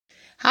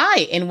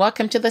Hi, and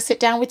welcome to the Sit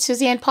Down with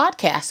Suzanne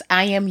podcast.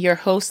 I am your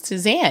host,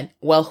 Suzanne.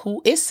 Well,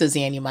 who is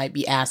Suzanne, you might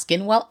be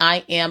asking? Well,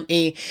 I am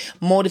a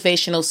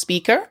motivational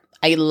speaker,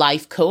 a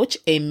life coach,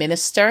 a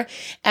minister,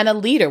 and a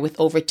leader with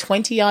over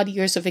 20 odd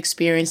years of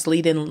experience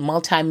leading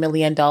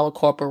multi-million dollar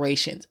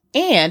corporations.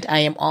 And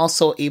I am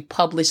also a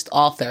published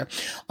author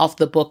of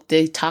the book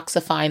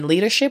Detoxifying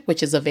Leadership,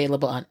 which is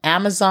available on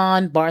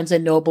Amazon, Barnes &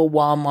 Noble,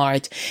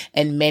 Walmart,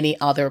 and many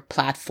other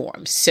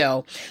platforms.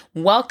 So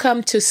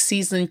welcome to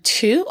season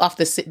 2 of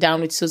the Sit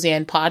Down with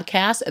Suzanne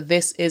podcast.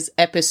 This is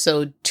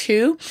episode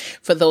 2.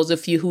 For those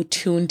of you who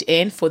tuned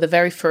in for the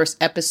very first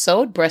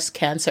episode, Breast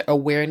Cancer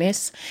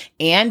Awareness,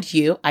 and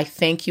you, I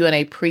thank you and I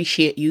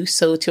appreciate you.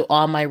 So to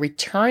all my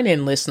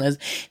returning listeners,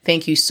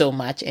 thank you so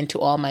much. And to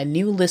all my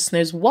new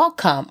listeners,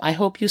 welcome. I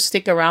hope you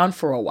stick around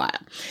for a while.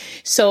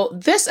 So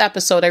this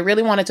episode, I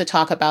really wanted to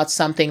talk about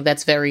something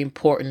that's very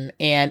important,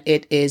 and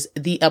it is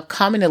the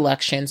upcoming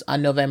elections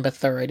on November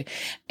 3rd.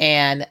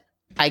 And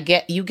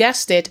you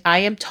guessed it, I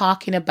am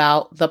talking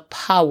about the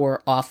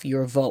power of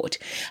your vote.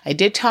 I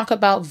did talk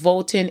about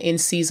voting in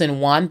season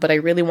 1, but I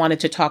really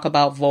wanted to talk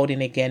about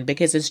voting again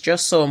because it's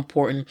just so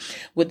important.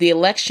 With the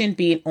election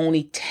being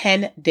only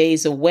 10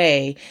 days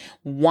away,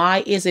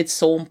 why is it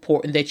so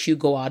important that you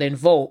go out and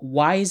vote?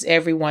 Why is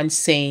everyone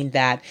saying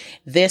that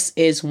this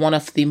is one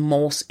of the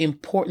most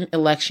important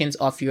elections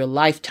of your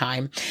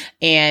lifetime?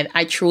 And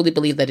I truly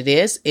believe that it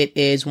is. It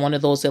is one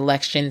of those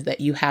elections that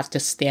you have to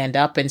stand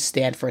up and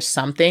stand for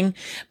something,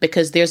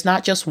 because there's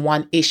not just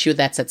one issue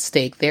that's at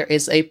stake. There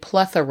is a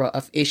plethora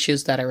of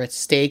issues that are at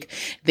stake.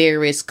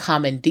 There is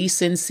common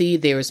decency.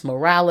 There is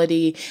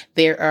morality.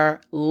 There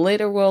are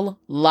literal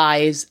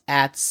lives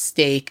at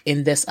stake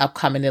in this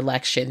upcoming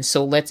election.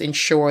 So let's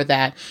ensure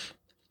that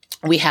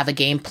we have a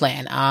game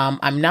plan.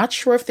 I'm not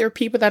sure if there are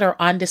people that are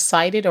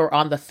undecided or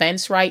on the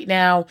fence right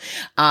now,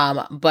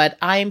 but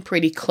I'm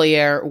pretty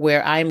clear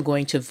where I'm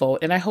going to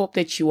vote, and I hope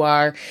that you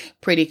are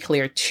pretty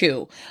clear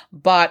too.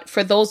 But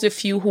for those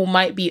of you who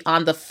might be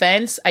on the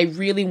fence, I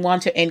really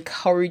want to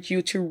encourage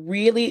you to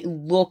really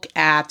look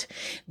at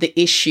the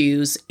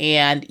issues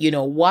and,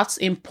 what's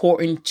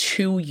important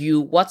to you,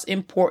 what's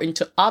important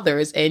to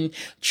others, and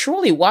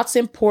truly what's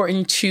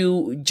important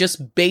to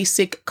just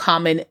basic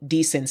common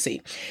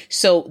decency.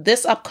 So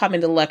this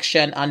upcoming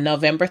election on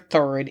November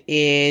 3rd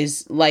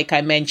is, like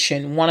I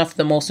mentioned, one of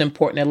the most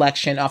important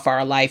elections of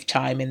our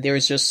lifetime, and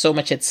there's just so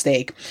much at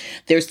stake.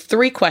 There's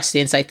 3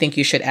 questions I think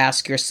you should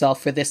ask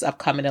yourself for this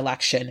upcoming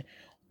election.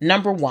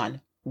 Number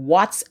 1,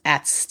 what's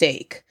at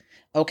stake?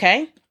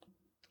 Okay?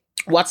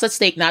 What's at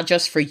stake, not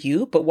just for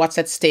you, but what's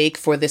at stake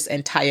for this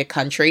entire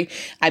country?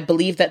 I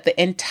believe that the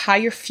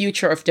entire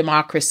future of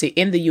democracy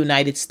in the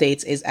United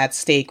States is at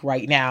stake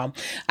right now.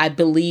 I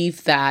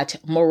believe that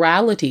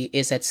morality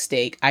is at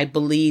stake. I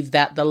believe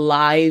that the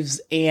lives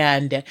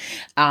and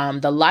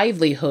the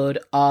livelihood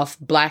of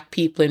Black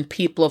people and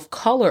people of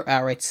color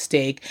are at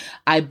stake.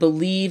 I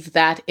believe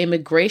that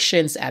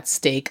immigration's at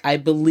stake. I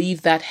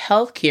believe that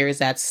healthcare is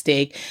at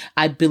stake.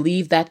 I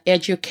believe that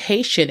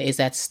education is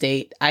at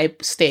stake.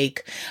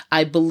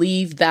 I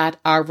believe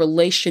that our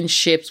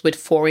relationships with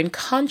foreign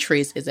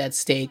countries is at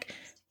stake.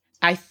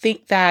 I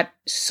think that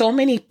so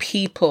many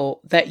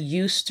people that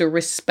used to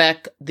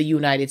respect the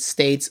United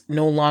States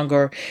no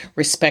longer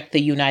respect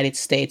the United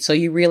States. So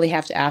you really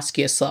have to ask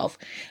yourself,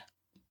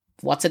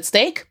 what's at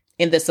stake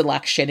in this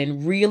election,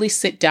 and really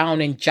sit down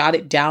and jot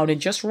it down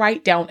and just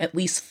write down at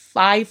least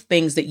 5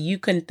 things that you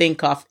can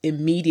think of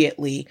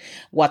immediately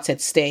what's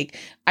at stake.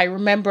 I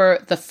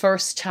remember the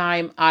first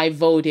time I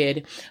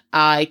voted,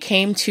 I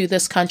came to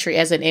this country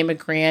as an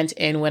immigrant,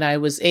 and when I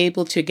was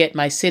able to get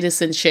my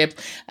citizenship,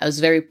 I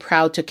was very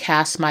proud to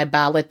cast my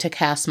ballot, to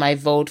cast my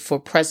vote for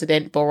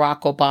President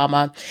Barack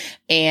Obama.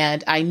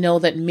 And I know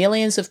that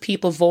millions of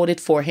people voted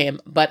for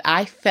him, but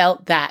I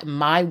felt that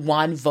my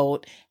one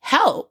vote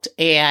helped,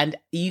 and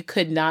you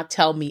could not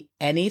tell me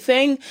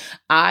anything.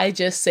 I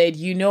just said,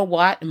 you know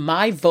what?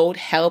 My vote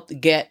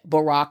helped get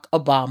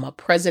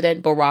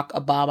President Barack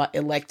Obama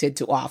elected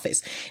to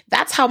office.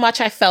 That's how much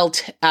I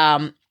felt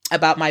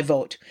about my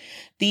vote.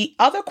 The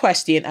other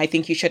question I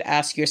think you should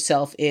ask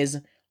yourself is,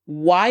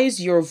 why is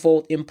your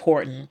vote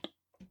important?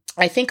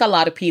 I think a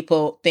lot of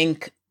people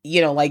think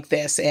like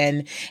this,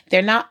 and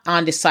they're not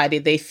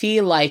undecided. They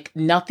feel like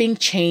nothing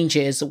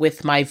changes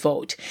with my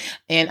vote.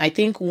 And I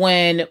think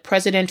when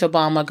President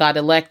Obama got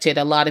elected,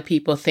 a lot of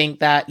people think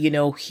that,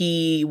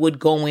 he would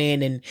go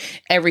in and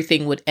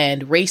everything would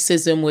end.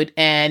 Racism would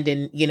end,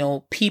 and,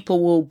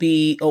 people will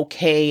be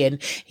okay.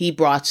 And he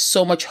brought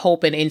so much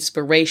hope and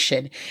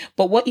inspiration.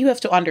 But what you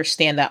have to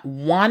understand, that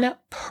one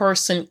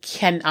person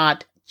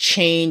cannot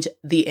change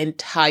the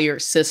entire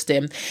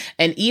system.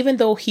 And even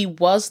though he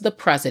was the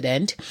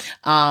president,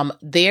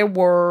 there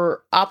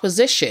were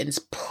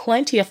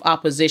plenty of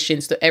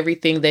oppositions to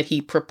everything that he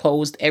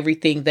proposed,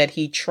 everything that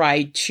he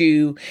tried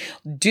to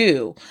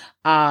do.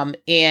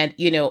 And,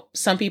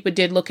 some people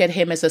did look at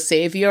him as a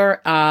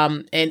savior.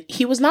 And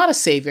he was not a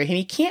savior, and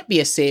he can't be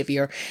a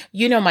savior.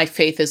 My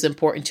faith is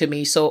important to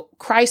me. So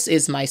Christ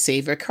is my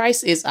savior.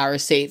 Christ is our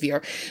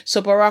savior.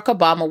 So Barack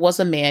Obama was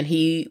a man.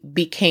 He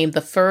became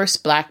the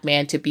first Black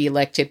man to be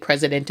elected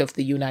president of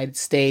the United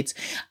States.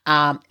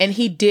 And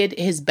he did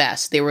his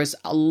best. There was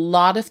a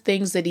lot of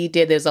things that he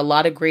did. There's a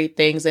lot of great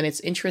things. And it's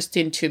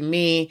interesting to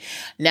me.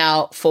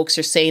 Now, folks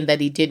are saying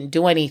that he didn't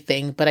do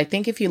anything. But I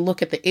think if you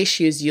look at the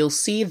issues, you'll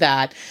see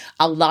that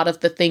a lot of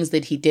the things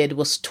that he did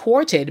was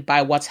thwarted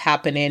by what's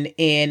happening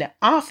in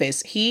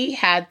office. He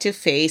had to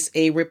face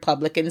a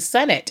Republican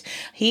Senate.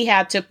 He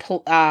had to,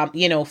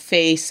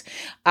 face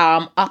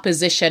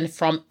opposition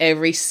from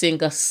every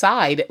single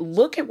side.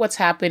 Look at what's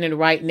happening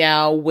right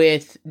now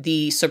with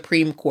the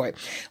Supreme Court.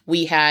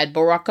 We had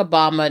Barack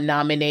Obama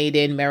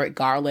nominated Merrick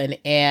Garland,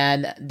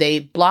 and they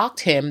blocked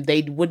him.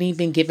 They wouldn't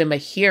even give him a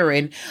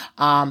hearing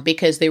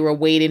because they were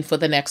waiting for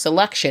the next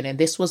election. And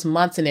this was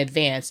months in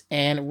advance.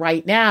 And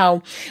right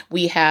now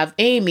we have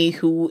Amy,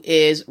 who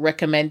is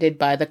recommended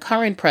by the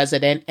current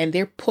president, and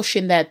they're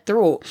pushing that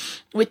through.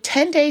 With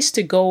 10 days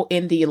to go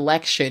in the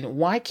election,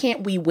 why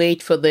can't we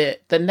wait for the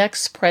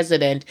next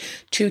president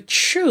to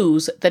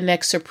choose the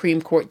next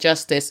Supreme Court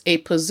justice, a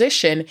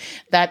position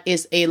that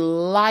is a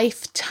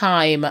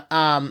lifetime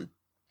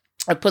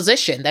a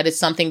position, that is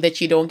something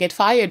that you don't get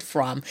fired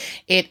from.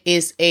 It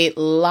is a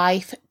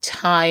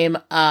lifetime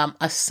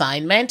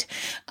assignment.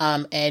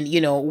 And,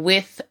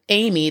 with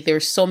Amy,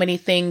 there's so many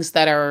things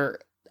that are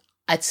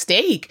at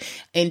stake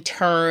in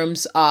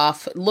terms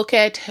of, look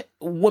at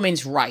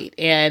women's right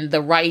and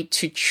the right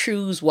to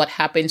choose what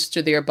happens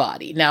to their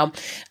body. Now,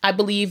 I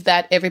believe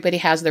that everybody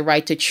has the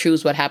right to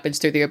choose what happens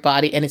to their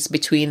body, and it's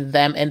between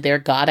them and their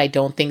God. I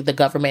don't think the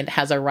government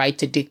has a right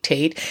to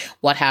dictate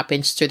what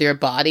happens to their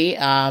body.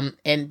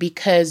 And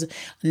because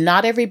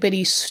not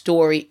everybody's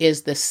story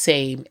is the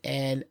same,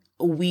 and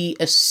we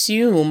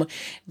assume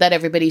that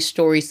everybody's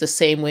story is the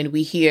same when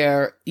we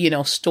hear,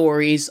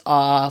 stories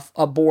of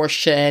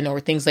abortion or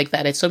things like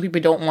that. And some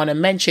people don't want to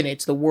mention it.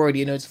 It's the word,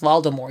 it's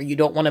Voldemort. You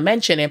don't want to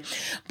mention it,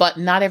 but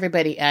not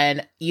everybody.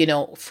 And,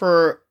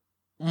 for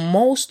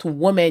most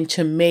women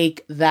to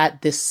make that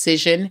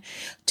decision,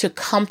 to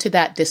come to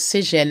that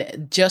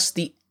decision, just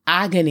the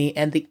agony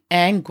and the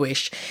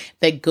anguish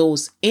that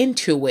goes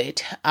into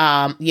it,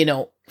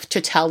 to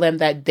tell them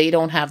that they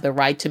don't have the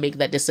right to make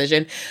that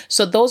decision.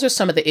 So those are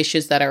some of the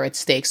issues that are at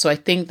stake. So I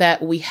think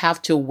that we have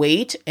to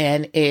wait.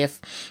 And if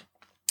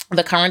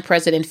the current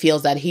president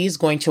feels that he's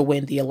going to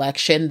win the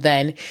election,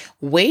 then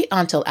wait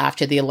until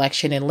after the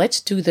election and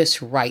let's do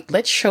this right.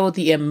 Let's show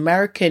the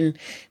American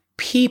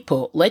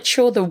people, let's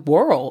show the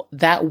world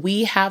that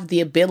we have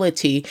the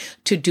ability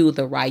to do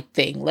the right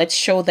thing. Let's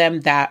show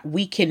them that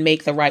we can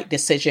make the right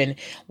decision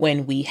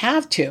when we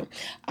have to.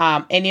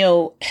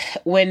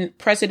 When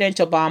President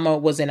Obama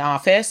was in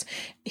office,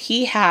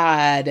 he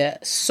had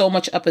so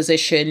much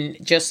opposition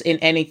just in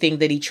anything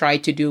that he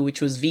tried to do, which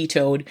was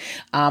vetoed.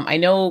 I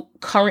know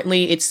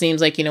currently it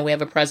seems like, we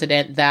have a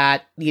president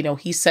that,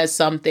 he says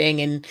something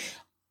and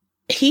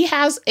he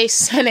has a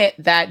Senate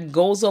that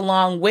goes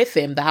along with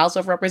him. The House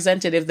of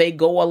Representatives, they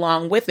go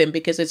along with him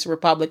because it's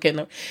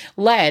Republican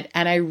led.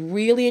 And I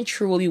really and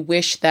truly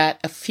wish that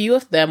a few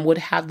of them would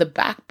have the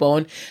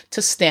backbone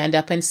to stand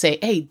up and say,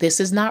 hey, this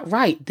is not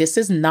right. This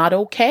is not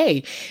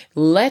okay.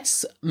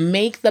 Let's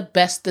make the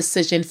best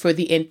decision for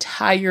the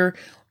entire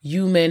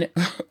human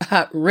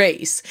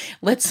race.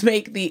 Let's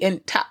make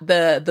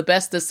the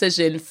best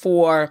decision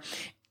for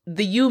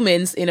the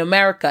humans in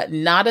America,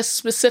 not a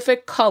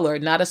specific color,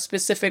 not a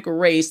specific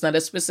race, not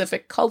a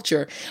specific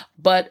culture,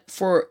 but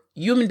for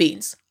human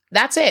beings.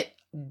 That's it.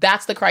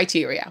 That's the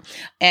criteria.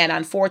 And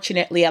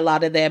unfortunately, a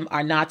lot of them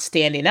are not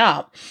standing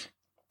up.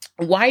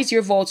 Why is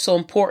your vote so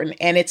important?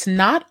 And it's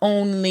not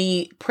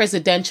only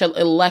presidential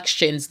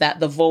elections that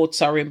the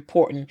votes are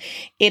important.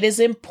 It is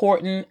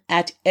important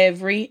at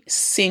every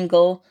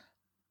single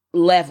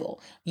level.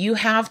 You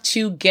have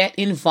to get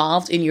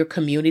involved in your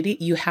community.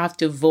 You have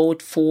to vote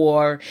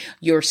for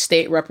your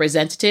state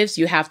representatives.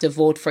 You have to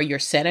vote for your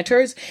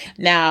senators.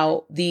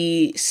 Now,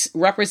 the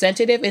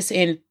representative is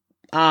in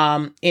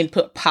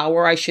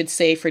power, I should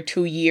say, for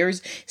 2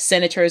 years,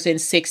 senators in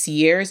 6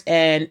 years.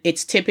 And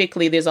it's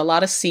typically, there's a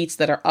lot of seats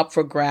that are up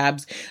for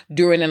grabs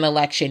during an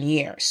election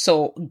year.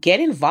 So get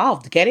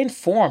involved, get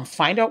informed,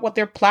 find out what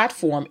their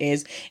platform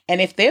is.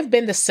 And if they've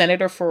been the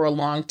senator for a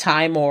long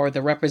time or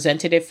the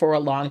representative for a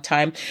long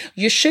time,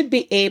 you should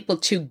be able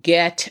to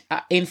get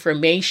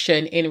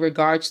information in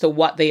regards to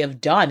what they have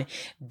done.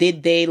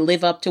 Did they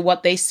live up to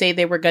what they say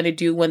they were going to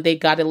do when they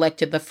got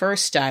elected the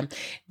first time?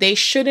 They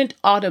shouldn't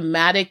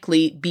automatically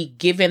necessarily be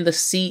given the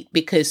seat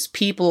because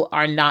people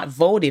are not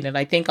voting. And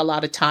I think a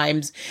lot of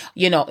times,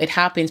 it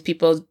happens.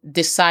 People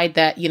decide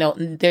that,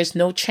 there's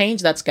no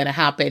change that's going to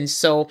happen.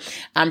 So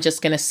I'm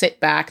just going to sit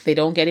back. They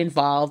don't get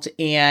involved.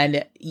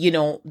 And,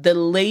 the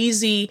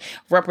lazy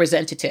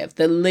representative,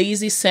 the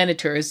lazy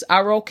senators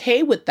are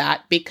okay with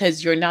that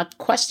because you're not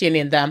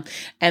questioning them,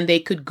 and they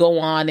could go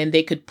on and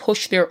they could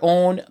push their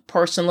own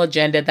personal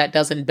agenda that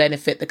doesn't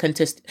benefit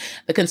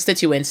the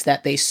constituents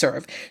that they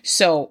serve.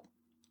 So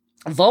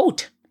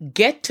vote.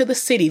 Get to the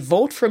city,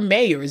 vote for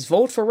mayors,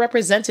 vote for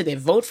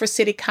representatives, vote for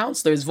city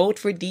councilors, vote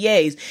for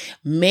DAs.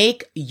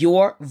 Make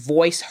your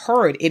voice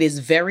heard. It is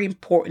very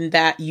important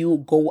that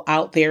you go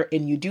out there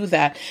and you do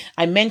that.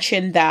 I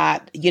mentioned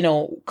that,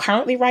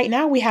 currently right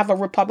now we have a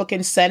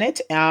Republican Senate.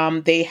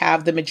 They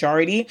have the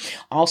majority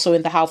also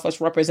in the House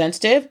of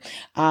Representatives.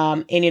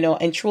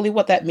 And truly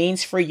what that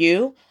means for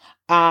you,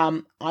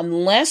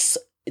 unless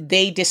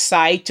they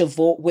decide to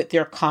vote with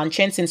their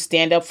conscience and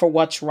stand up for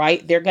what's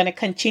right, they're going to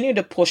continue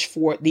to push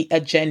for the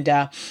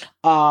agenda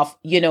of,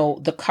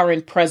 the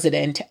current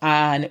president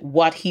and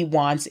what he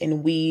wants.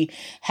 And we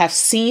have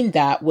seen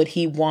that what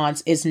he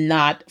wants is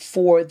not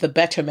for the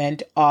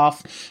betterment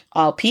of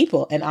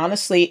people. And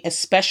honestly,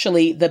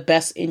 especially the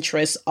best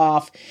interests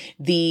of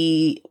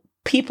the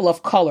people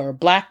of color,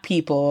 Black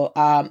people,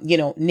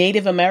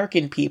 Native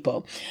American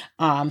people.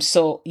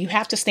 So you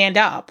have to stand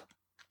up.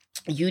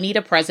 You need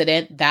a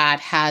president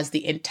that has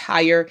the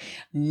entire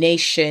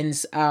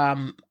nation's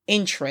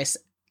interests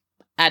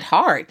at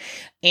heart.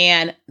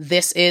 And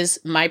this is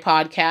my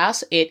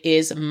podcast. It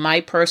is my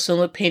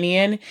personal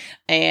opinion.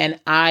 And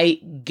I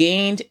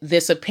gained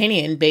this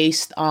opinion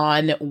based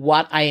on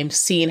what I am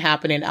seeing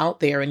happening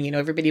out there. And,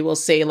 everybody will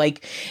say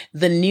like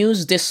the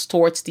news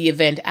distorts the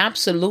event.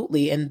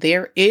 Absolutely. And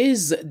there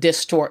is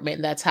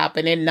distortment that's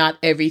happening. Not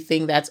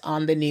everything that's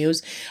on the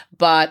news,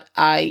 but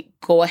I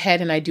go ahead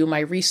and I do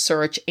my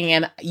research,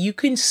 and you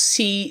can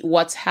see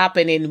what's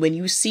happening when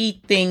you see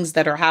things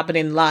that are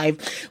happening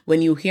live,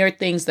 when you hear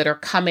things that are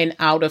coming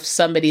out of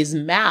somebody's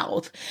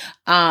mouth,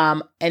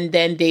 and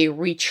then they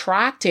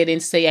retract it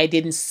and say, I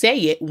didn't say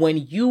it. When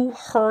you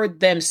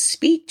heard them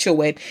speak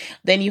to it,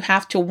 then you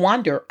have to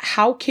wonder,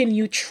 how can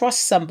you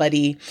trust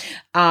somebody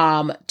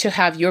to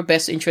have your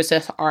best interest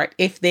at heart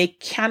if they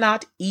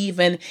cannot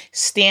even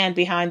stand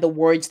behind the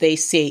words they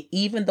say,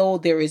 even though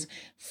there is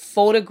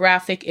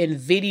photographic and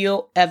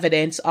video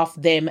evidence of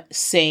them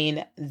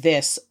saying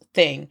this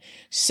thing?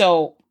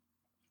 So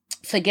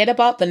forget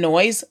about the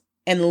noise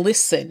and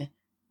listen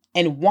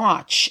and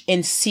watch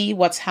and see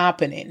what's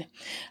happening.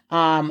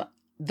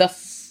 The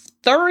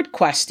third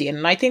question,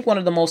 and I think one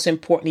of the most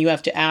important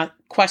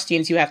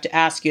questions you have to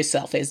ask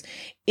yourself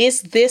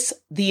is this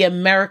the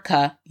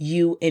America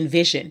you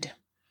envisioned?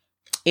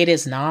 It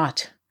is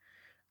not.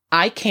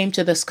 I came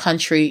to this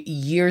country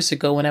years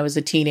ago when I was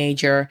a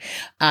teenager.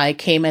 I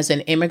came as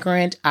an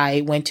immigrant.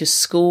 I went to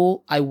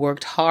school. I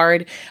worked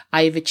hard.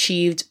 I've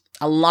achieved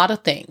a lot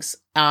of things.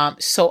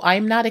 So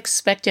I'm not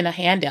expecting a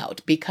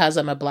handout because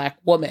I'm a Black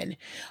woman.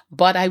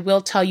 But I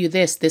will tell you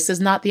this is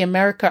not the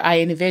America I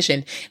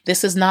envisioned.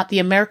 This is not the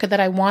America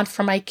that I want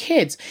for my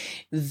kids.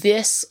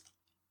 This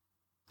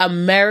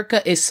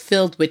America is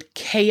filled with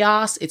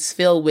chaos. It's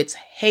filled with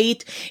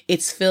hate.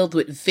 It's filled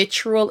with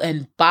vitriol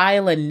and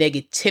bile and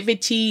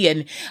negativity,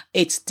 and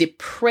it's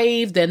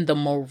depraved, and the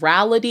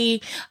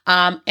morality.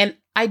 And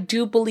I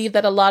do believe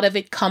that a lot of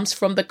it comes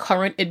from the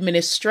current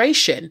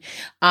administration.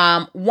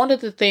 One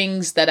of the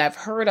things that I've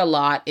heard a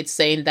lot, it's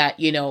saying that,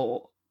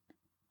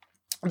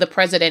 the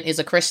president is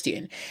a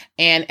Christian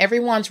and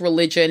everyone's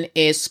religion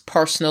is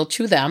personal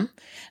to them.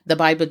 The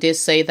Bible did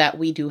say that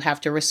we do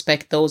have to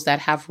respect those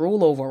that have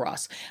rule over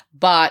us,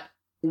 but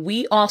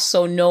we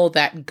also know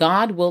that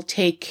God will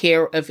take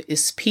care of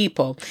his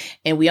people.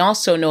 And we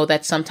also know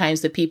that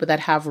sometimes the people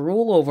that have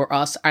rule over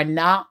us are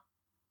not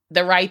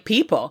the right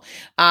people.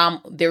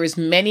 There is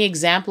many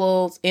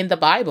examples in the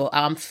Bible.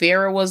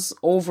 Pharaoh was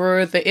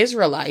over the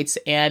Israelites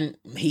and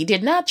he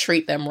did not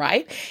treat them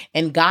right.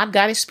 And God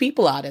got his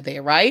people out of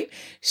there, right?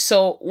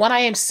 So what I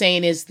am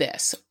saying is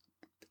this: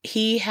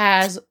 he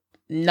has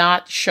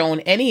not shown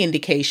any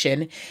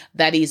indication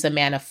that he's a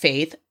man of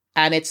faith.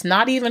 And it's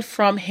not even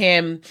from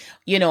him,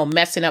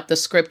 messing up the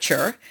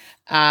scripture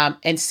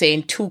and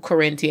saying 2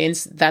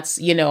 Corinthians.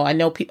 That's, I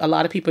know a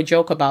lot of people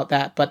joke about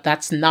that, but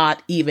that's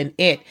not even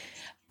it.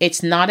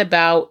 It's not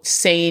about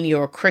saying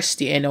you're a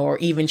Christian or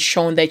even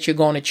showing that you're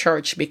going to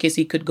church, because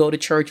he could go to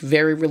church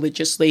very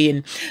religiously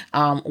and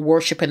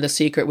worship in the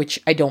secret, which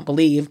I don't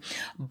believe.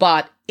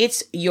 But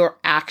it's your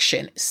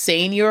action.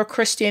 Saying you're a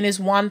Christian is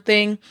one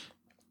thing,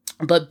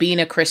 but being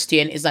a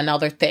Christian is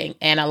another thing.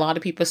 And a lot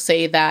of people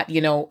say that,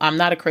 I'm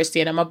not a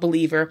Christian, I'm a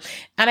believer.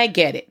 And I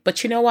get it.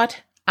 But you know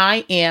what?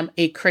 I am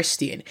a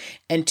Christian.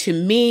 And to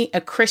me,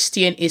 a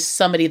Christian is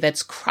somebody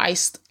that's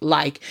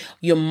Christ-like.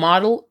 You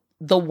model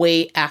the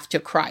way after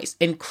Christ.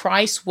 And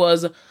Christ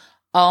was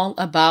all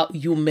about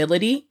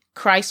humility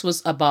Christ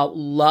was about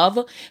love.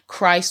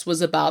 Christ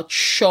was about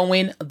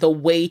showing the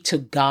way to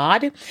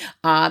God.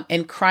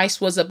 And Christ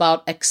was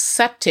about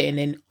accepting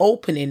and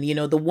opening.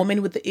 The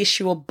woman with the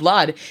issue of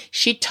blood,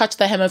 she touched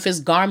the hem of his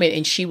garment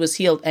and she was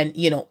healed. And,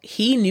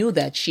 he knew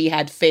that she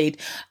had faith.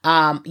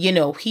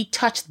 He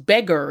touched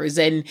beggars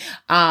and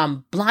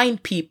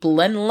blind people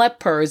and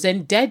lepers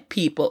and dead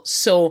people.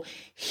 So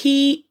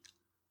he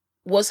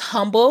was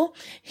humble.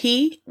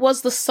 He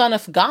was the Son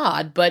of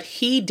God, but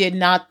he did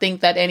not think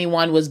that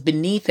anyone was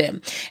beneath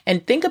him.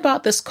 And think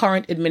about this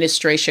current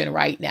administration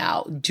right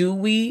now. Do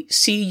we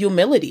see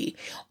humility?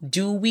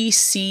 Do we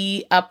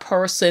see a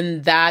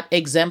person that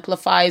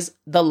exemplifies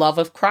the love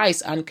of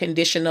Christ,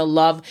 unconditional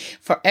love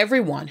for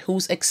everyone,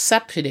 who's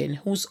accepting,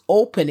 who's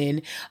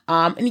opening?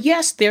 And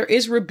yes, there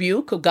is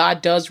rebuke.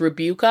 God does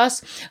rebuke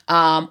us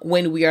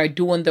when we are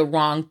doing the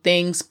wrong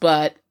things,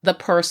 but the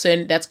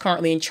person that's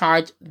currently in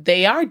charge,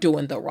 they are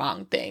doing the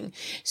wrong thing.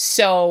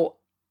 So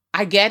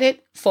I get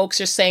it. Folks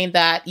are saying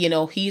that,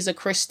 he's a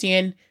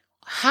Christian.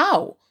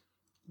 How?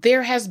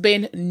 There has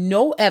been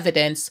no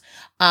evidence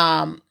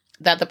that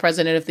the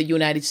president of the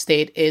United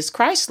States is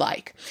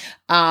Christ-like.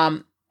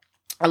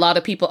 A lot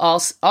of people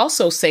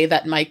also say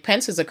that Mike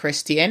Pence is a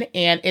Christian,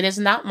 and it is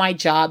not my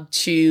job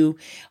to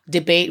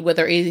debate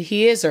whether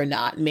he is or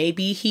not.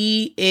 Maybe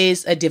he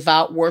is a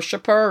devout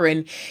worshiper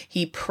and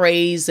he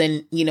prays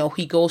and,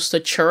 he goes to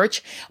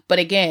church. But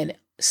again,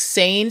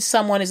 saying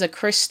someone is a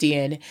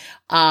Christian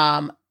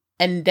and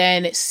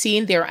then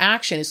seeing their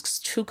action is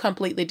two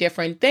completely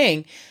different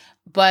things.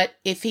 But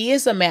if he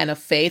is a man of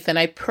faith, and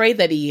I pray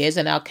that he is,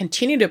 and I'll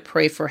continue to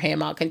pray for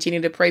him, I'll continue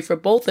to pray for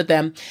both of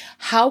them,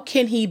 how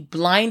can he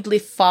blindly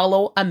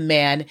follow a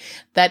man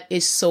that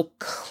is so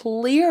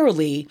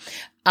clearly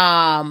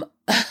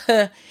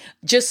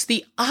just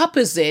the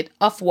opposite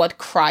of what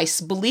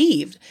Christ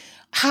believed?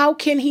 How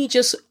can he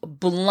just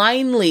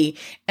blindly,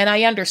 and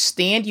I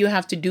understand you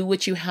have to do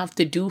what you have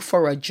to do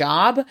for a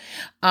job,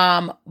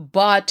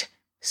 but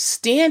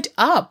stand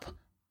up,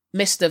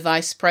 Mr.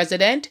 Vice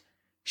President.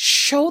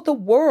 Show the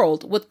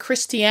world what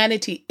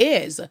Christianity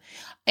is.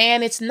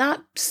 And it's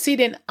not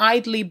sitting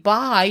idly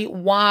by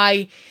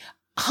why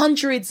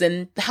hundreds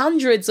and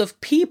hundreds of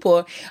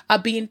people are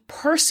being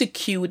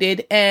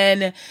persecuted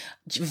and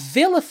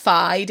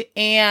vilified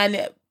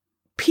and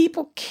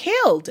people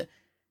killed.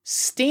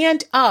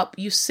 Stand up.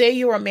 You say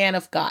you're a man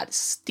of God.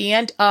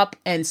 Stand up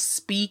and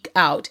speak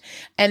out.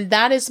 And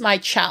that is my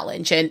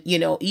challenge. And,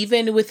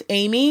 even with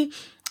Amy,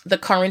 the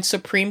current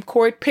Supreme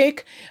Court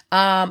pick,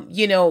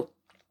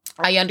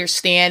 I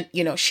understand,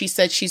 she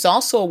said she's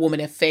also a woman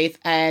of faith.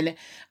 And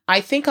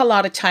I think a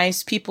lot of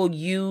times people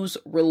use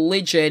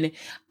religion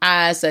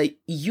as a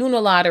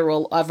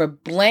unilateral of a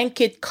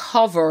blanket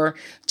cover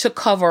to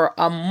cover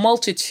a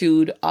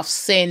multitude of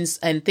sins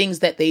and things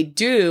that they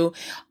do.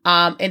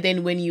 And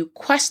then when you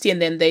question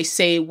them, they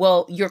say,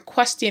 well, you're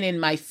questioning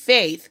my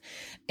faith.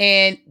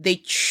 And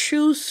they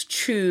choose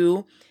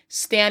to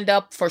stand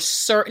up for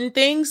certain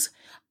things,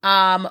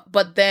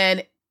 but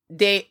then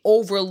they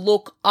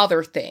overlook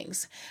other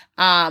things.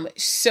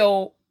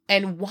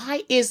 And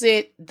why is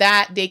it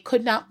that they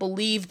could not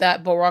believe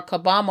that Barack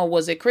Obama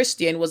was a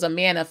Christian, was a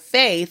man of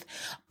faith,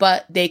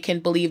 but they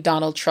can believe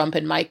Donald Trump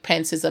and Mike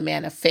Pence is a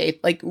man of faith?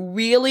 Like,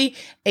 really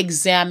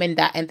examine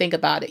that and think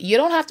about it. You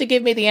don't have to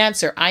give me the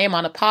answer. I am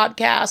on a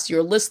podcast.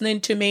 You're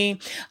listening to me.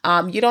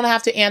 You don't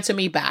have to answer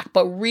me back,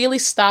 but really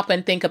stop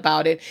and think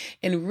about it,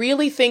 and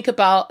really think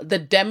about the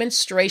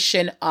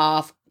demonstration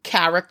of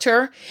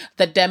character,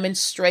 the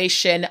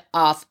demonstration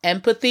of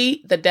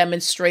empathy, the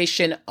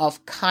demonstration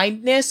of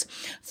kindness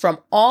from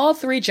all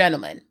three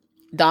gentlemen,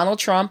 Donald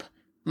Trump,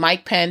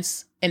 Mike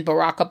Pence, and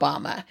Barack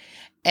Obama,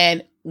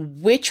 and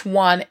which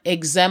one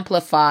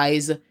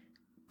exemplifies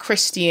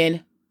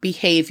Christian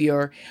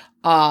behavior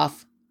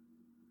of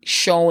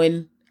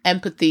showing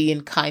empathy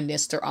and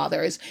kindness to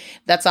others.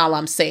 That's all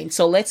I'm saying.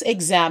 So let's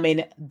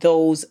examine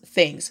those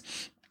things.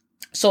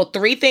 So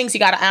 3 things you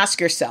got to ask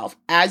yourself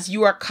as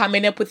you are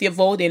coming up with your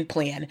voting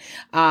plan.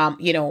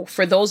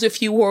 For those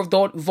of you who are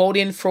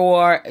voting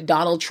for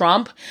Donald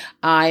Trump,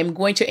 I'm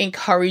going to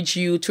encourage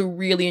you to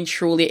really and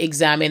truly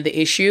examine the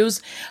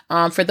issues.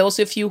 For those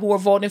of you who are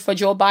voting for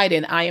Joe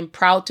Biden, I am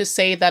proud to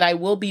say that I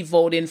will be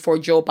voting for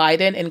Joe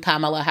Biden and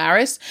Kamala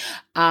Harris.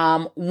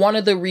 One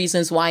of the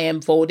reasons why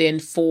I'm voting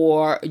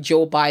for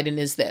Joe Biden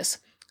is this.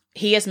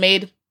 He has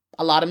made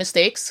a lot of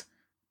mistakes,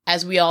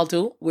 as we all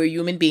do. We're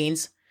human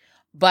beings.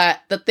 But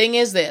the thing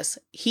is this,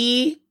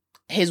 he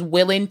is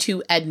willing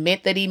to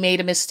admit that he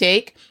made a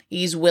mistake.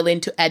 He's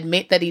willing to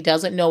admit that he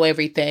doesn't know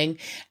everything.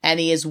 And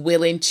he is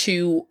willing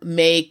to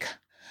make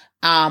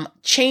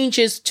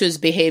changes to his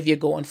behavior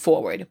going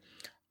forward.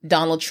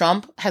 Donald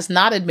Trump has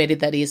not admitted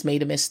that he has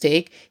made a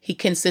mistake. He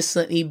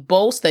consistently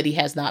boasts that he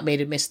has not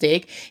made a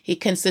mistake. He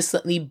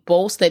consistently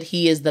boasts that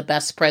he is the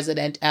best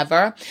president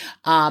ever.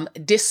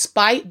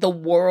 Despite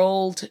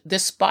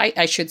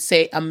I should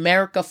say,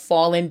 America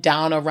falling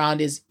down around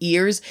his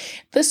ears,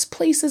 this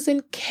place is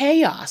in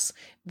chaos.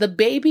 The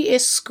baby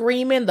is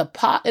screaming. The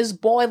pot is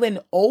boiling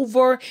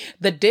over.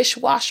 The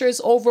dishwasher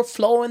is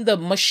overflowing. The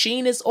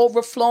machine is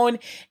overflowing.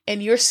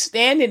 And you're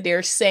standing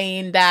there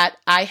saying that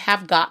I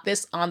have got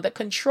this under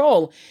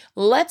control.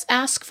 Let's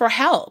ask for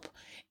help.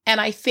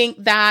 And I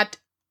think that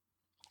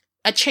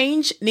a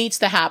change needs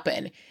to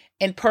happen.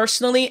 And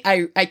personally,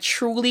 I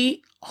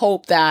truly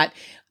hope that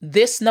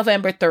this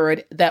November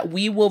 3rd, that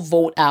we will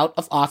vote out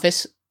of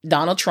office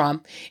Donald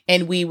Trump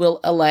and we will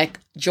elect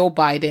Joe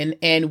Biden,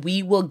 and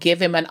we will give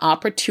him an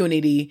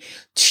opportunity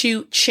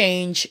to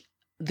change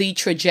the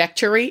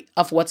trajectory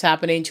of what's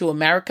happening to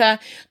America,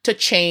 to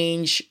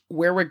change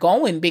where we're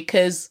going,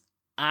 because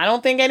I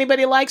don't think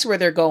anybody likes where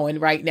they're going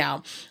right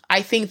now.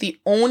 I think the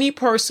only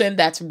person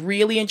that's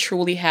really and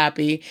truly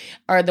happy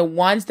are the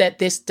ones that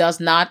this does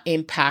not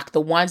impact,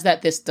 the ones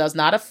that this does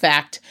not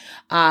affect.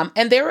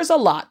 And there is a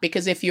lot,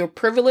 because if you're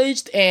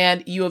privileged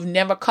and you have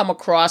never come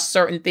across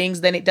certain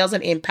things, then it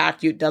doesn't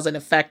impact you, it doesn't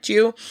affect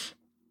you.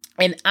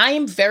 And I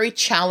am very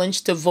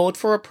challenged to vote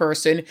for a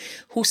person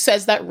who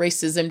says that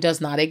racism does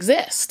not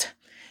exist.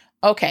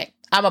 Okay,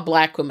 I'm a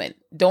Black woman.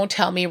 Don't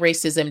tell me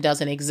racism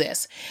doesn't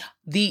exist.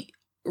 The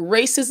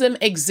racism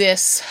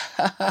exists.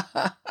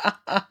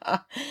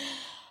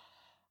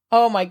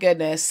 Oh my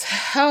goodness.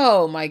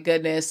 Oh my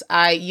goodness.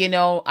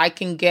 I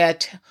can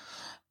get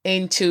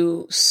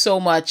into so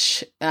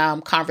much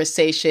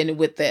conversation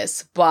with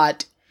this,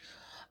 but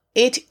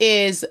it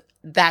is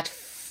that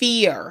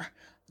fear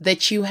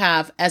that you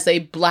have as a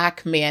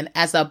Black man,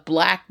 as a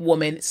Black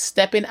woman,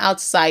 stepping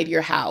outside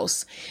your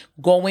house,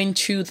 going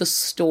to the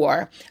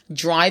store,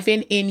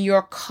 driving in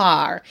your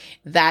car,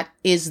 that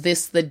is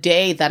this the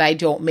day that I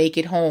don't make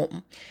it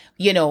home?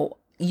 You know,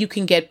 you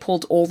can get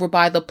pulled over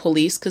by the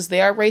police because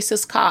they are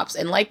racist cops.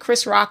 And like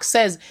Chris Rock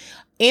says,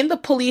 in the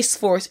police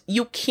force,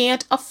 you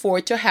can't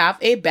afford to have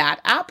a bad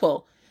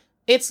apple.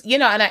 It's, he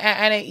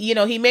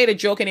made a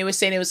joke and he was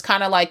saying it was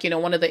kind of like,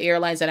 one of the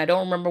airlines, and I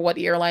don't remember what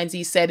airlines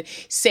he said,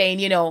 saying,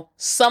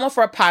 some of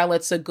our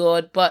pilots are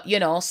good, but,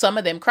 some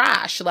of them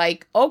crash.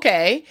 Like,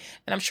 okay.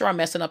 And I'm sure I'm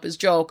messing up his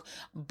joke,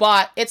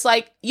 but it's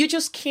like, you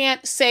just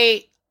can't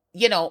say,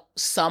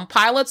 some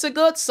pilots are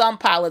good, some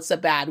pilots are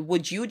bad.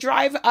 Would you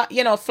drive,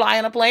 fly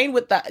on a plane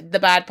with the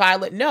bad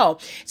pilot? No,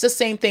 it's the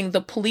same thing.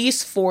 The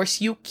police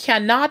force, you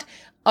cannot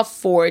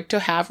afford to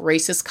have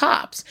racist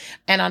cops.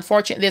 And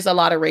unfortunately, there's a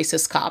lot of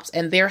racist cops,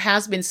 and there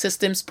has been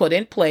systems put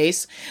in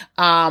place,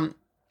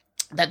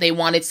 that they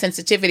wanted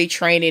sensitivity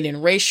training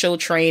and racial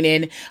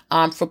training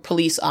for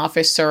police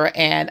officer.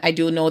 And I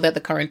do know that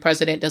the current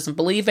president doesn't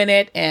believe in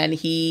it, and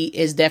he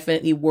is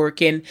definitely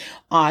working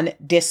on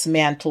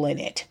dismantling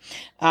it.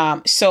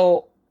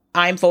 So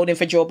I'm voting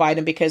for Joe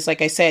Biden because,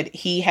 like I said,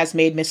 he has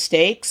made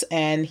mistakes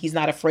and he's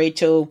not afraid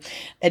to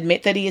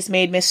admit that he has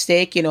made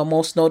mistake.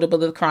 Most notable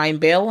the crime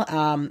bill.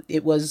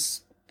 It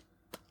was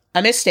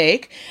a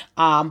mistake,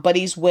 but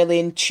he's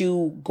willing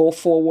to go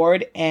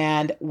forward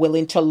and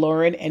willing to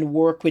learn and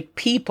work with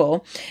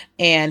people.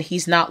 And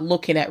he's not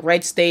looking at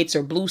red states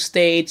or blue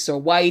states or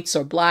whites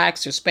or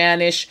blacks or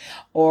Spanish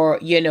or,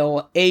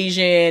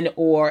 Asian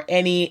or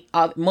any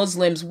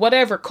Muslims,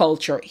 whatever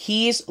culture.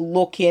 He's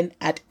looking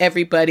at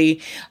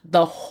everybody,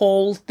 the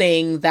whole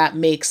thing that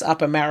makes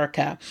up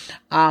America.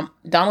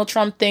 Donald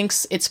Trump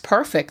thinks it's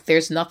perfect.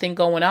 There's nothing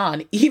going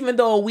on, even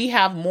though we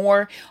have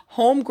more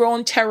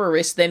homegrown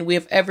terrorists than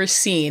we've ever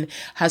seen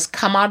has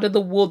come out of the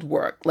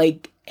woodwork,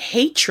 like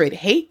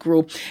hate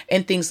group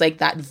and things like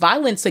that,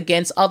 violence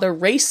against other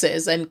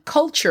races and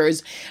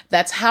cultures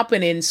that's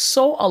happening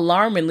so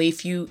alarmingly.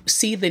 If you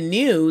see the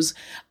news,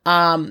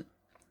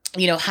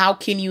 how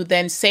can you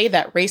then say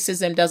that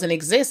racism doesn't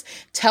exist?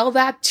 Tell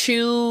that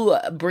to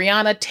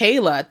Breonna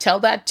Taylor.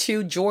 Tell that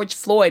to George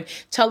Floyd.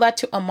 Tell that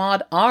to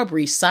Ahmaud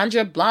Arbery,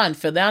 Sandra Bland,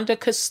 Philando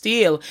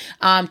Castile,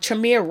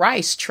 Tamir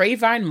Rice,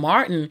 Trayvon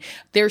Martin.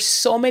 There's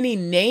so many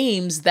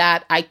names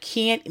that I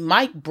can't,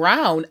 Mike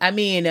Brown.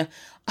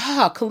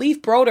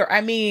 Khalif Broder,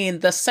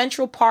 the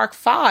Central Park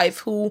Five,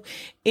 who,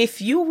 if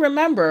you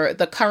remember,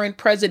 the current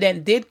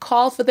president did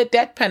call for the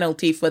death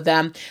penalty for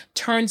them.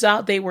 Turns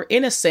out they were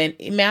innocent.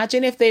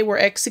 Imagine if they were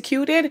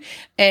executed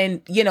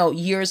and,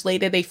 years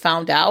later they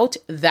found out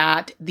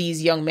that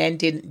these young men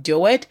didn't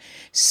do it.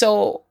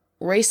 So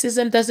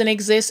racism doesn't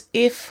exist.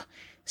 If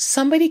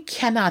somebody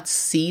cannot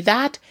see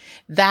that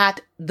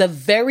the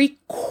very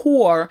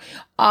core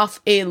of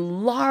a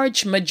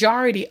large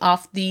majority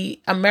of the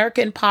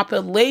American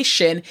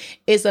population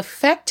is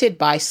affected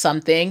by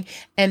something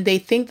and they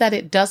think that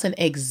it doesn't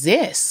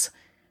exist.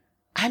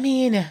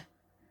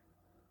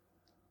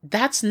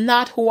 That's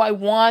not who I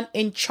want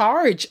in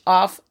charge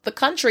of the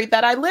country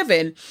that I live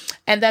in.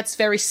 And that's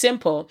very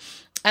simple.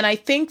 And I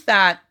think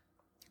that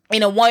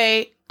in a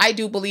way, I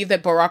do believe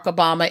that Barack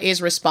Obama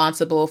is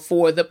responsible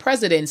for the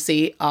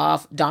presidency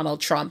of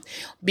Donald Trump,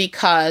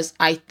 because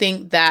I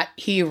think that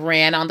he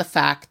ran on the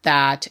fact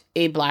that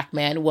a Black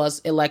man was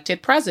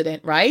elected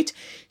president, right?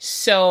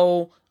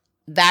 So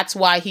that's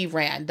why he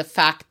ran. The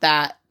fact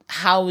that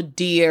how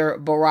dare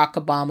Barack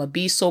Obama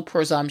be so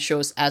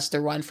presumptuous as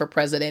to run for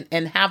president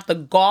and have the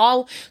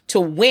gall to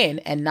win,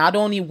 and not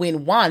only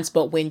win once,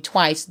 but win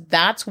twice.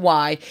 That's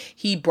why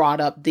he brought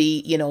up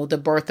the, the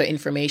birther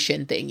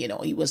information thing.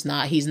 He's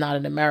not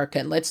an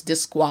American. Let's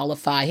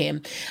disqualify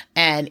him.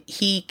 And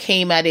he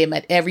came at him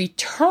at every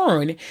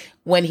turn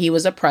when he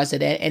was a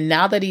president. And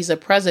now that he's a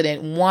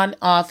president, one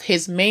of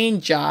his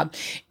main job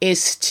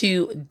is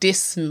to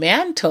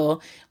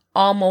dismantle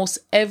almost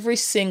every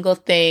single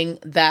thing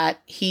that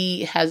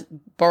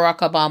Barack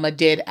Obama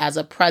did as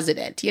a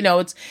president.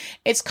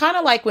 It's kind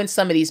of like when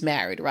somebody's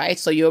married, right?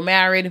 So you're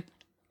married,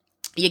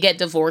 you get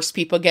divorced,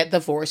 people get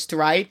divorced,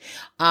 right?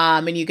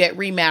 And you get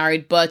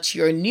remarried, but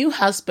your new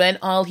husband,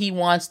 all he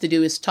wants to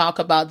do is talk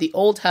about the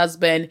old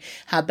husband,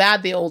 how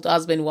bad the old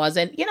husband was.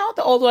 And,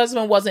 the old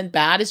husband wasn't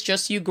bad. It's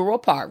just you grew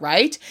apart,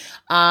 right?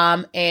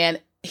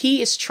 And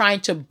he is trying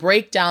to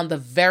break down the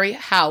very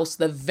house,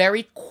 the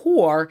very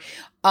core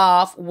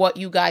of what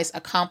you guys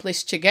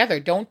accomplished together.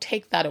 Don't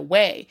take that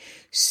away.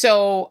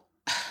 So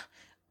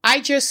I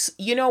just,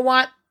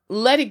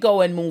 let it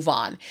go and move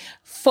on.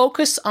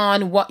 Focus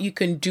on what you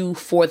can do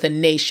for the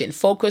nation.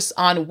 Focus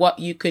on what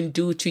you can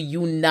do to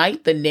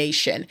unite the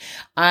nation.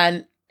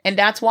 And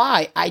that's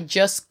why I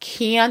just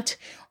can't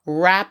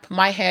wrap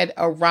my head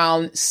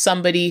around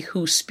somebody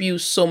who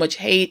spews so much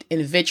hate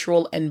and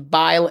vitriol and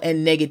bile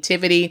and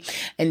negativity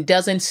and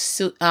doesn't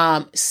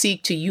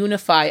seek to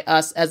unify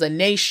us as a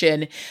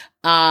nation,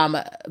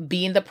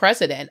 being the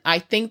president. I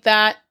think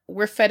that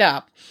we're fed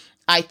up.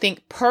 I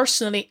think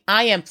personally,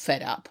 I am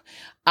fed up.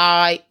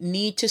 I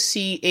need to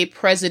see a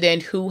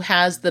president who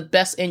has the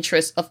best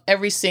interest of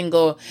every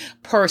single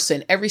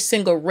person, every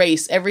single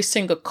race, every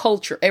single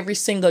culture, every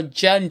single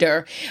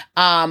gender,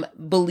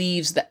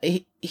 believes that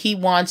he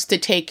wants to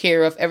take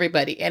care of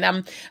everybody.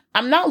 And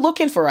I'm not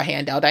looking for a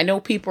handout. I know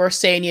people are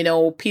saying,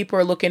 people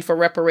are looking for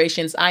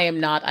reparations. I am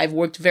not. I've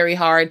worked very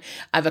hard.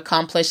 I've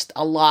accomplished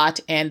a lot,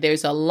 and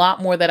there's a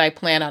lot more that I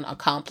plan on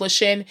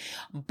accomplishing.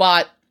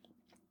 But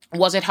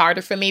was it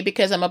harder for me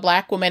because I'm a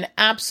Black woman?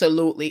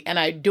 Absolutely. And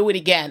I do it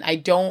again. I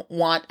don't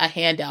want a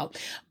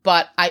handout,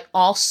 but I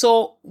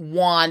also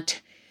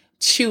want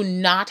to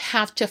not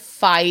have to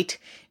fight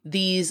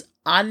these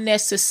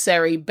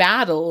unnecessary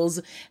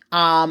battles,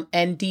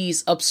 and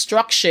these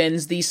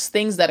obstructions, these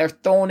things that are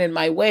thrown in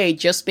my way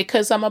just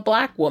because I'm a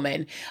Black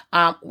woman.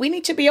 We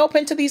need to be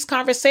open to these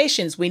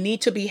conversations. We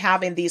need to be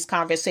having these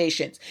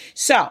conversations.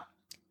 So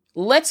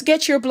let's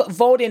get your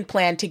voting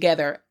plan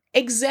together.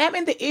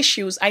 Examine the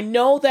issues. I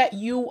know that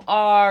you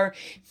are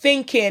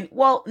thinking,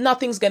 well,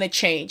 nothing's going to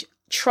change.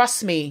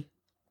 Trust me,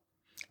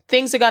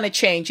 things are going to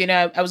change.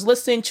 I was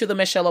listening to the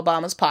Michelle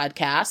Obama's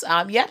podcast.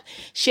 Yep,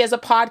 she has a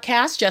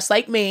podcast just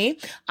like me.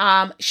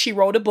 She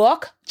wrote a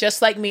book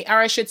just like me. Or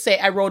I should say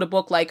I wrote a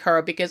book like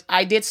her, because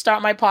I did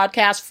start my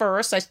podcast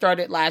first. I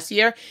started last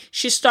year.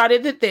 She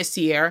started it this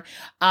year.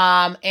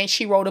 And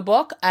she wrote a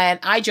book, and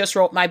I just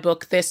wrote my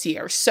book this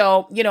year.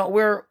 So,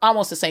 we're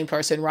almost the same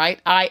person,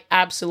 right? I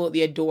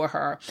absolutely adore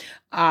her.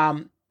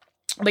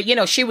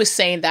 But, she was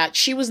saying that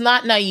she was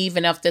not naive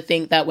enough to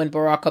think that when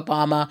Barack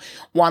Obama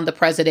won the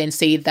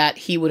presidency that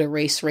he would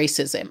erase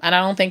racism. And I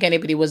don't think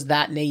anybody was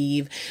that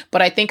naive.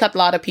 But I think a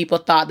lot of people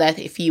thought that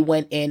if he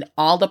went in,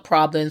 all the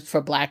problems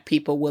for Black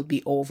people would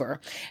be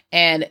over.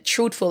 And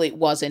truthfully, it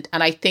wasn't.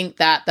 And I think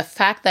that the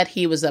fact that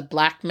he was a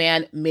Black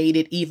man made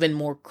it even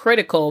more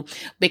critical,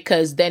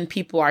 because then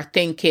people are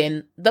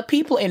thinking, the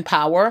people in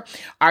power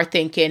are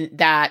thinking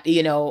that,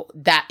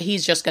 that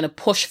he's just going to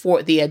push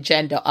for the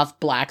agenda of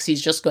Blacks.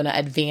 He's just going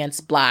to advance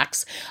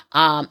Blacks.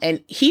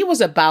 And he was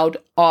about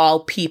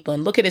all people.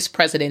 And look at his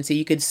presidency.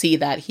 You could see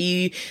that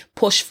he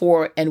pushed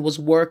for and was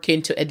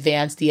working to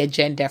advance the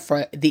agenda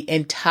for the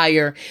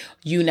entire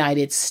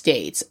United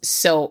States.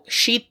 So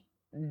she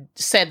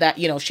said that,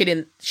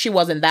 she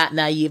wasn't that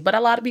naive, but a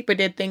lot of people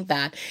did think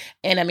that.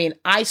 And I mean,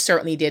 I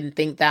certainly didn't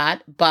think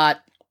that,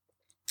 but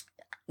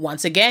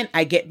once again,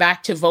 I get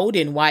back to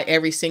voting, why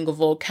every single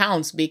vote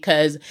counts,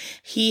 because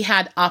he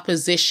had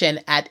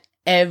opposition at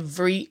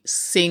every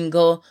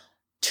single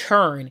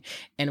turn.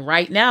 And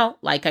right now,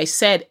 like I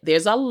said,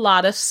 there's a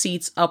lot of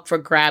seats up for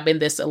grab in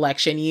this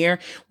election year.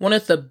 One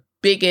of the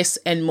biggest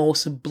and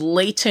most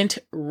blatant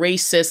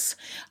racist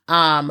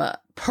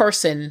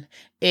person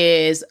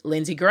is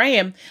Lindsey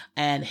Graham,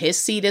 and his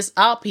seat is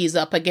up. He's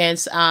up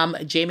against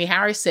Jamie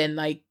Harrison.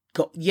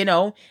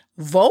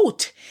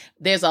 Vote.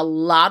 There's a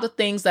lot of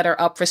things that are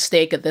up for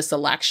stake at this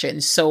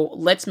election. So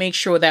let's make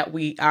sure that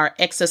we are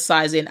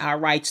exercising our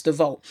rights to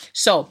vote.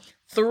 So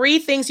 3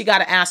 things you got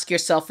to ask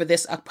yourself for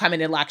this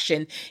upcoming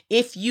election.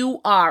 If you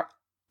are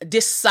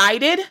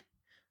decided,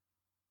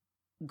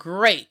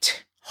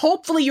 great.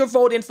 Hopefully you're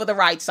voting for the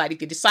right side.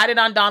 If you decided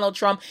on Donald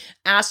Trump,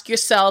 ask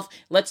yourself,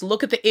 let's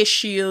look at the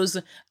issues.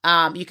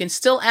 You can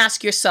still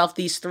ask yourself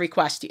these 3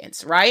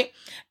 questions, right?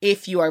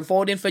 If you are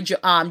voting for Joe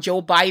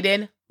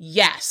Biden,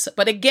 yes.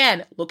 But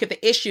again, look at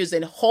the issues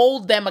and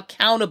hold them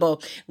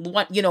accountable.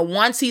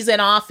 Once he's in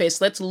office,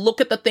 let's look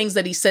at the things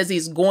that he says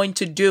he's going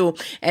to do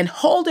and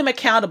hold him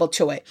accountable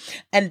to it.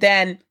 And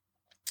then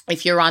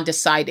if you're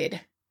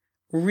undecided,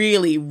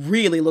 really,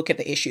 really look at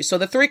the issue. So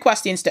the 3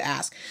 questions to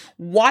ask: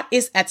 what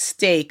is at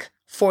stake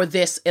for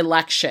this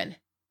election?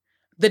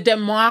 The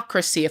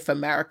democracy of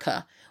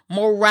America.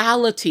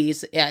 Morality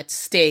is at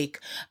stake.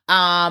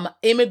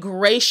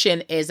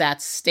 Immigration is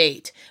at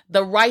stake.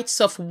 The rights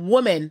of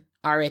women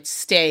are at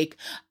stake.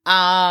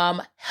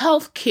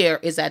 Healthcare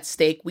is at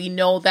stake. We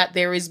know that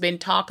there has been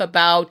talk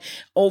about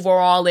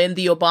overall in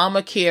the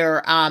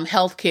Obamacare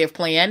healthcare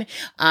plan,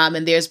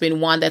 and there's been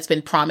one that's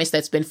been promised,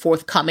 that's been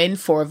forthcoming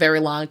for a very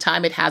long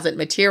time. It hasn't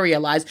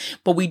materialized,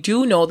 but we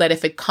do know that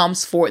if it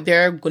comes forth,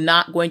 they're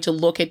not going to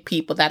look at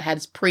people that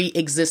has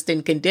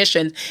pre-existing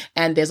conditions,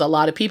 and there's a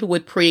lot of people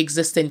with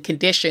pre-existing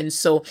conditions,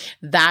 so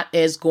that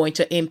is going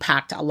to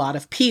impact a lot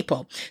of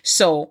people.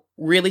 So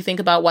really think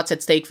about what's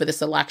at stake for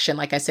this election.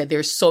 Like I said,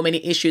 there's so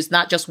many issues,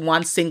 not just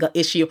one single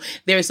issue.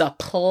 There's a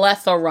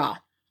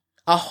plethora,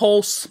 a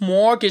whole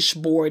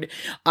smorgasbord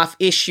of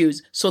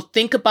issues. So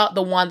think about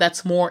the one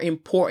that's more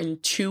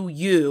important to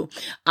you.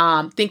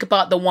 Think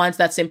about the ones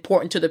that's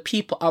important to the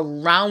people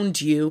around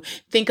you.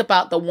 Think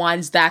about the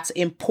ones that's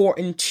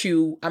important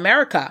to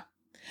America.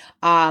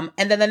 And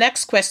then the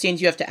next question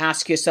you have to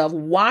ask yourself: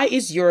 why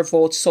is your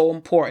vote so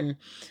important?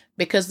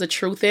 Because the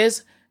truth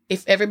is,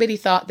 if everybody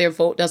thought their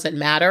vote doesn't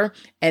matter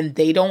and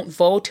they don't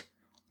vote,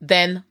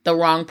 then the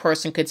wrong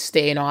person could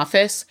stay in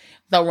office.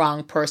 The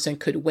wrong person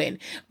could win.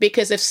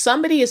 Because if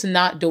somebody is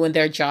not doing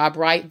their job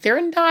right,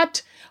 they're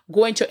not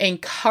going to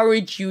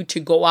encourage you to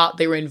go out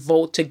there and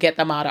vote to get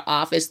them out of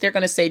office. They're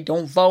going to say,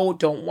 don't vote,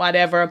 don't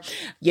whatever,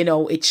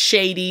 it's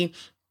shady.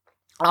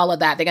 All of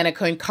that. They're going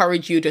to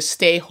encourage you to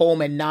stay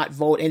home and not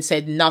vote and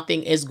said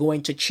nothing is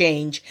going to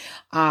change.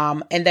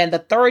 And then the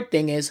third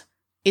thing is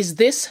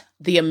this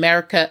the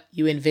America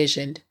you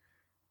envisioned?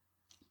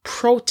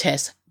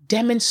 Protests,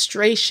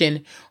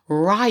 demonstration,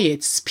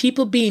 riots,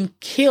 people being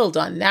killed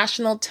on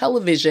national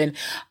television.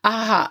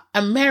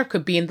 America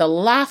being the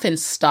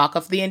laughingstock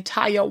of the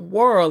entire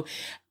world.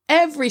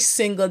 Every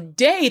single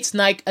day, it's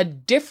like a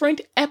different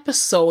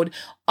episode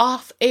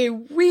of a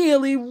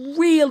really,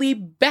 really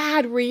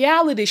bad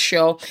reality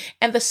show.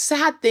 And the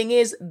sad thing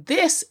is,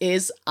 this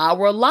is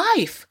our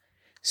life.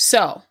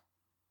 So,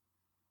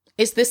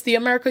 is this the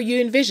America you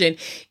envision?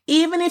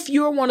 Even if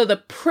you're one of the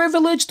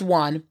privileged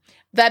one,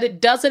 that it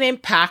doesn't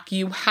impact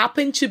you,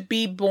 happen to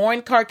be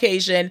born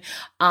Caucasian,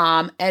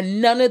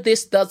 and none of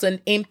this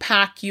doesn't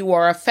impact you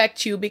or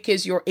affect you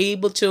because you're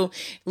able to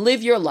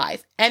live your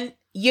life. And,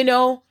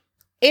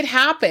 it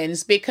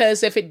happens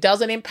because if it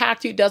doesn't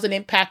impact you, doesn't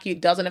impact you,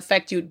 doesn't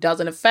affect you,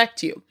 doesn't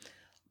affect you.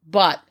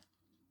 But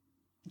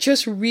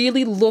just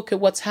really look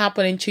at what's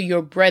happening to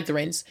your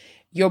brethren,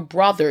 your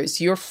brothers,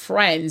 your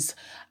friends.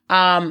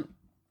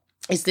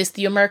 Is this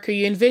the America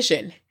you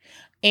envision?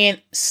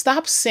 And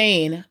stop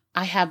saying,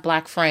 I have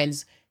Black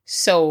friends,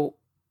 so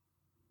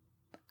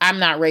I'm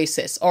not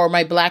racist, or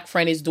my Black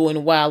friend is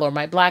doing well, or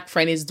my Black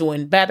friend is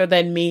doing better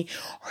than me,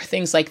 or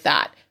things like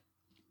that.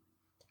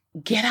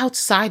 Get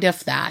outside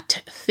of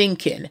that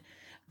thinking,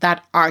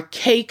 that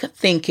archaic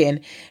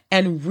thinking,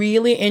 and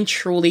really and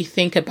truly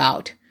think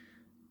about,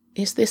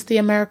 is this the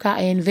America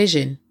I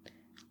envision?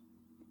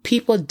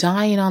 People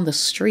dying on the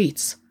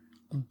streets,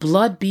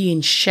 blood being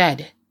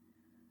shed,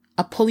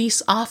 a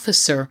police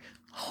officer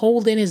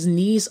holding his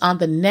knees on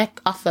the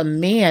neck of a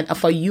man,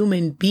 of a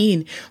human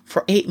being,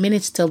 for 8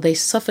 minutes till they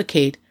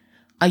suffocate,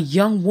 a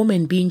young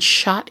woman being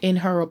shot in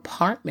her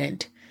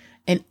apartment,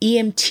 an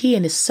EMT,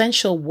 an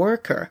essential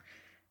worker,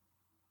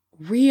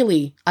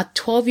 really, a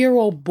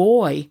 12-year-old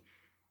boy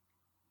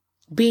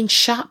being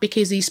shot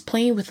because he's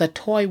playing with a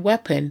toy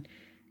weapon.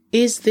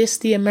 Is this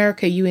the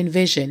America you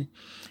envision?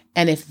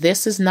 And if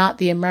this is not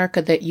the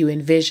America that you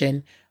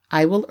envision,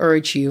 I will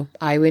urge you,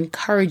 I will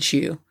encourage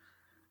you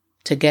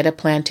to get a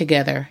plan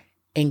together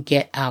and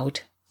get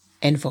out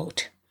and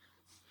vote.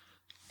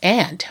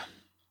 And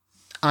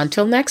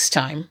until next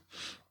time,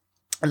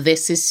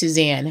 this is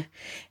Suzanne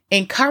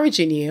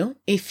encouraging you,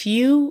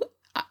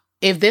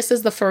 if this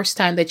is the first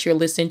time that you're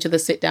listening to the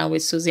Sit Down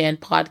with Suzanne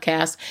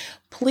podcast,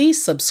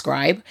 please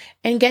subscribe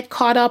and get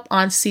caught up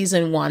on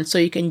season 1 so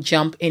you can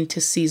jump into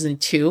season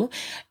 2.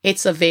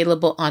 It's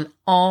available on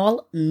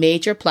all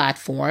major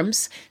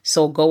platforms.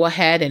 So go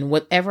ahead and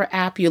whatever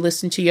app you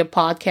listen to your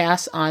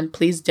podcast on,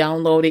 please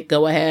download it.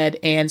 Go ahead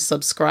and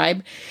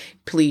subscribe.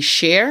 Please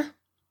share,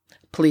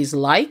 please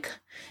like,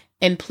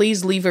 and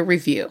please leave a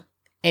review.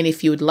 And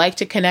if you would like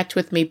to connect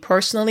with me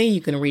personally,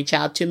 you can reach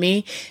out to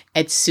me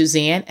at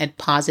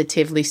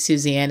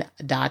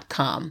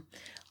Suzanne@positivelysuzanne.com.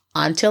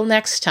 Until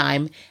next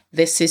time,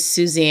 this is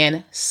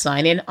Suzanne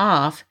signing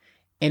off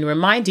and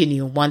reminding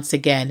you once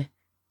again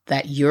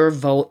that your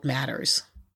vote matters.